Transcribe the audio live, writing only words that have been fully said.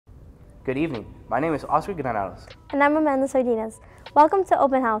Good evening. My name is Oscar Granados. And I'm Amanda Sardinas. Welcome to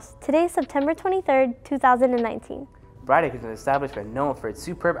Open House. Today is September 23rd, 2019. Braddock is an establishment known for its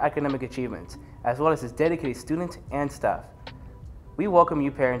superb academic achievements, as well as its dedicated students and staff. We welcome you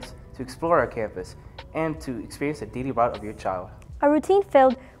parents to explore our campus and to experience the daily route of your child. A routine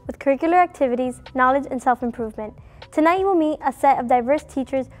filled with curricular activities, knowledge, and self-improvement. Tonight you will meet a set of diverse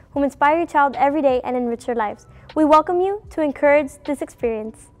teachers who inspire your child every day and enrich their lives. We welcome you to encourage this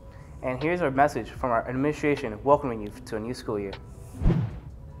experience. And here's our message from our administration welcoming you to a new school year.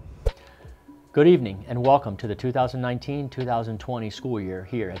 Good evening and welcome to the 2019-2020 school year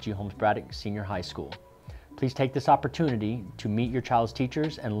here at G. Holmes Braddock Senior High School. Please take this opportunity to meet your child's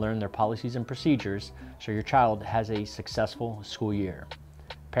teachers and learn their policies and procedures so your child has a successful school year.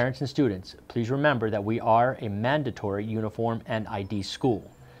 Parents and students, please remember that we are a mandatory uniform and ID school.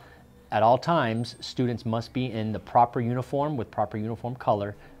 At all times, students must be in the proper uniform with proper uniform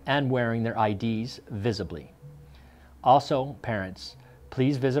color and wearing their IDs visibly. Also, parents,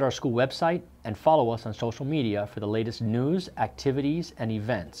 please visit our school website and follow us on social media for the latest news, activities, and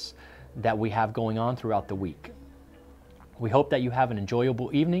events that we have going on throughout the week. We hope that you have an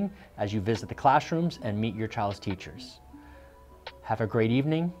enjoyable evening as you visit the classrooms and meet your child's teachers. Have a great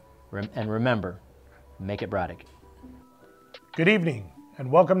evening, and remember, make it Braddock. Good evening,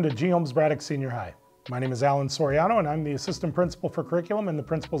 and welcome to G. Holmes Braddock Senior High. My name is Alan Soriano, and I'm the Assistant Principal for Curriculum and the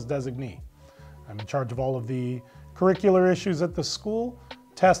Principal's Designee. I'm in charge of all of the curricular issues at the school,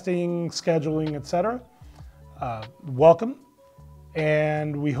 testing, scheduling, etc. Welcome,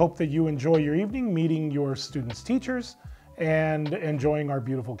 and we hope that you enjoy your evening meeting your students' teachers and enjoying our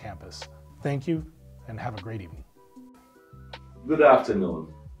beautiful campus. Thank you, and have a great evening. Good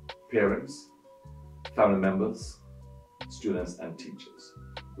afternoon, parents, family members, students, and teachers.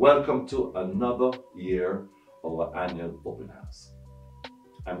 Welcome to another year of our annual open house.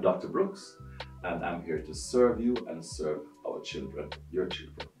 I'm Dr. Brooks, and I'm here to serve you and serve our children, your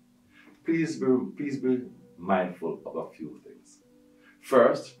children. Please be mindful of a few things.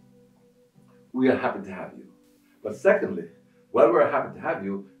 First, we are happy to have you. But secondly, while we're happy to have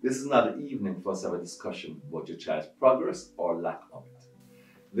you, this is not an evening for us to have a discussion about your child's progress or lack of it.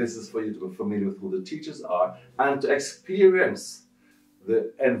 This is for you to be familiar with who the teachers are and to experience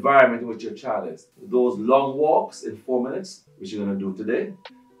the environment in which your child is. Those long walks in 4 minutes, which you're going to do today,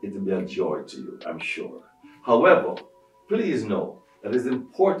 it will be a joy to you, I'm sure. However, please know that it's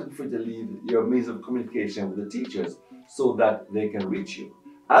important for you to leave your means of communication with the teachers so that they can reach you.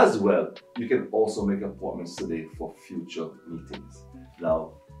 As well, you can also make appointments today for future meetings.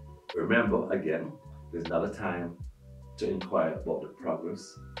 Now, remember again, there's not a time to inquire about the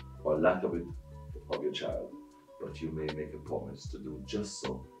progress or lack of it of your child, but you may make appointments to do just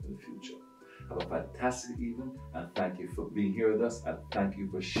so in the future. Have a fantastic evening, and thank you for being here with us, and thank you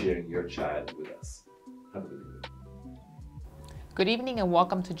for sharing your child with us. Have a good evening. Good evening and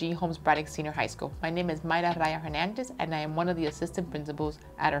welcome to G. Holmes Braddock Senior High School. My name is Mayra Raya Hernandez and I am one of the assistant principals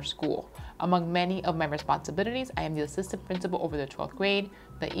at our school. Among many of my responsibilities, I am the assistant principal over the 12th grade,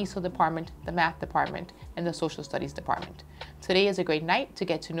 the ESOL department, the math department, and the social studies department. Today is a great night to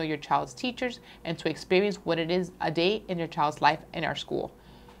get to know your child's teachers and to experience what it is a day in your child's life in our school.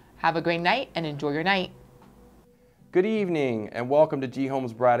 Have a great night and enjoy your night. Good evening and welcome to G.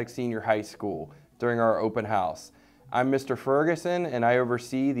 Holmes Braddock Senior High School during our open house. I'm Mr. Ferguson and I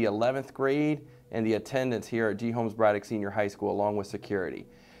oversee the 11th grade and the attendance here at G. Holmes Braddock Senior High School along with security.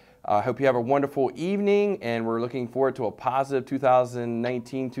 I hope you have a wonderful evening and we're looking forward to a positive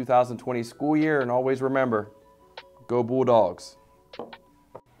 2019-2020 school year, and always remember, go Bulldogs.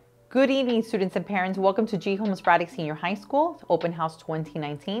 Good evening, students and parents. Welcome to G. Holmes Braddock Senior High School, Open House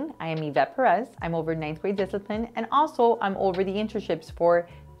 2019. I am Yvette Perez. I'm over 9th grade discipline, and also I'm over the internships for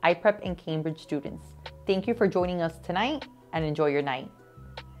IPrep and Cambridge students. Thank you for joining us tonight and enjoy your night.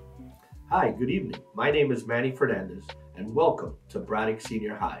 Hi, good evening. My name is Manny Fernandez and welcome to Braddock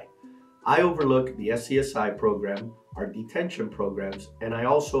Senior High. I overlook the SCSI program, our detention programs, and I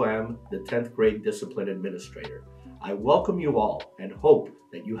also am the 10th grade discipline administrator. I welcome you all and hope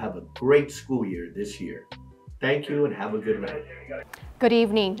that you have a great school year this year. Thank you and have a good night. Good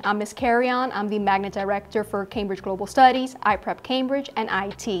evening. I'm Ms. Carrion. I'm the Magnet Director for Cambridge Global Studies, IPrep Cambridge, and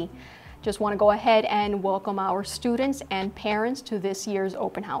IT. Just want to go ahead and welcome our students and parents to this year's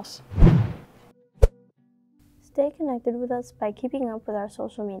open house. Stay connected with us by keeping up with our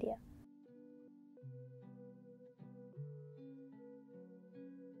social media.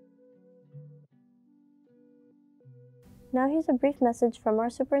 Now here's a brief message from our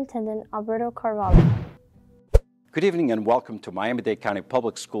Superintendent, Alberto Carvalho. Good evening and welcome to Miami-Dade County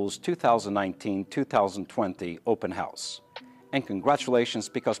Public Schools 2019-2020 Open House. And congratulations,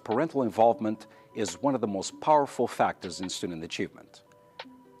 because parental involvement is one of the most powerful factors in student achievement.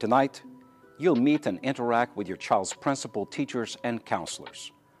 Tonight, you'll meet and interact with your child's principal, teachers, and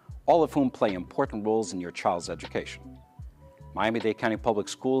counselors, all of whom play important roles in your child's education. Miami-Dade County Public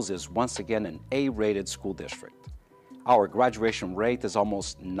Schools is once again an A-rated school district. Our graduation rate is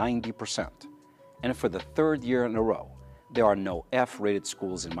almost 90%, and for the third year in a row, there are no F-rated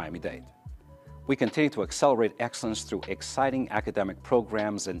schools in Miami-Dade. We continue to accelerate excellence through exciting academic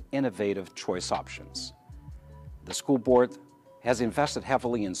programs and innovative choice options. The school board has invested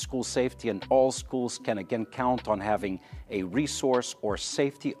heavily in school safety, and all schools can again count on having a resource or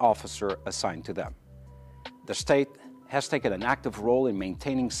safety officer assigned to them. The state has taken an active role in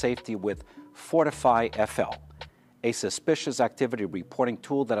maintaining safety with Fortify FL, a suspicious activity reporting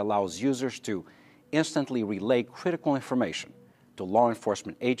tool that allows users to instantly relay critical information to law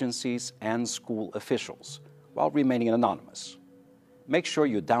enforcement agencies and school officials while remaining anonymous. Make sure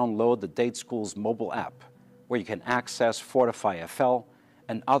you download the Dade Schools mobile app, where you can access Fortify FL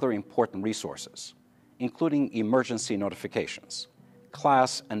and other important resources, including emergency notifications,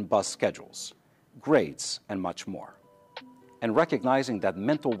 class and bus schedules, grades, and much more. And recognizing that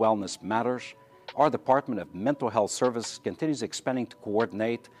mental wellness matters, our Department of Mental Health Services continues expanding to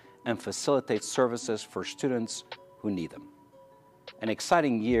coordinate and facilitate services for students who need them. An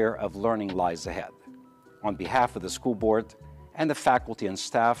exciting year of learning lies ahead. On behalf of the school board and the faculty and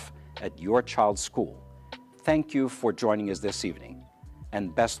staff at your child's school, thank you for joining us this evening,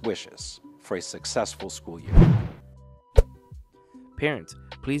 and best wishes for a successful school year. Parents,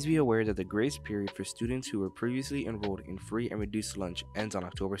 please be aware that the grace period for students who were previously enrolled in free and reduced lunch ends on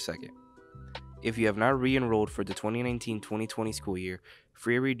October 2nd. If you have not re-enrolled for the 2019-2020 school year,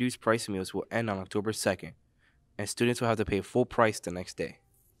 free and reduced price meals will end on October 2nd, and students will have to pay full price the next day.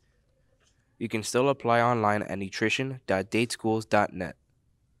 You can still apply online at nutrition.dadeschools.net.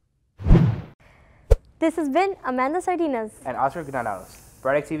 This has been Amanda Sardinas And Oscar Granados.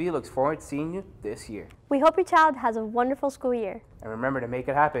 Braddock TV looks forward to seeing you this year. We hope your child has a wonderful school year. And remember to make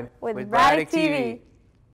it happen with Braddock TV.